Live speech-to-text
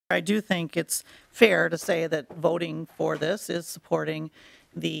I do think it's fair to say that voting for this is supporting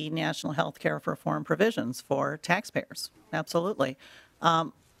the national health care reform provisions for taxpayers. Absolutely.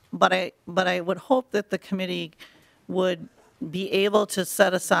 But I would hope that the committee would be able to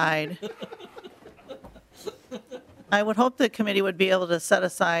set aside I would hope the committee would be able to set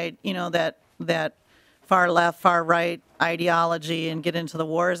aside, that far left, far right ideology and get into the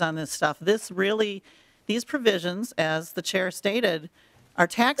wars on this stuff. These provisions, as the chair stated, are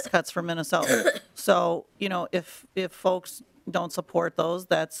tax cuts for Minnesota. So, if folks don't support those,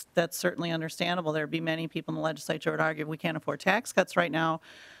 that's certainly understandable. There'd be many people in the legislature who would argue we can't afford tax cuts right now.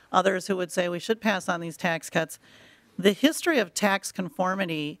 Others who would say we should pass on these tax cuts. The history of tax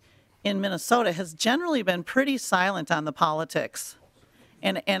conformity in Minnesota has generally been pretty silent on the politics.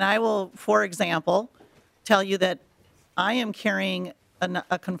 And I will, for example, tell you that I am carrying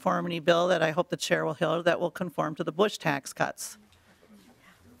a conformity bill that I hope the chair will hear that will conform to the Bush tax cuts.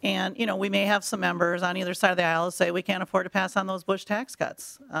 And, we may have some members on either side of the aisle who say we can't afford to pass on those Bush tax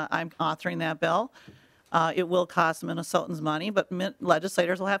cuts. I'm authoring that bill. It will cost Minnesotans money, but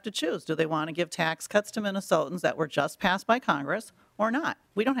legislators will have to choose. Do they want to give tax cuts to Minnesotans that were just passed by Congress or not?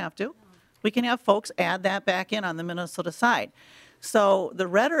 We don't have to. We can have folks add that back in on the Minnesota side. So the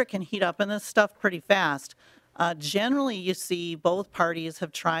rhetoric can heat up in this stuff pretty fast. Generally, you see both parties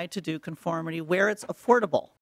have tried to do conformity where it's affordable.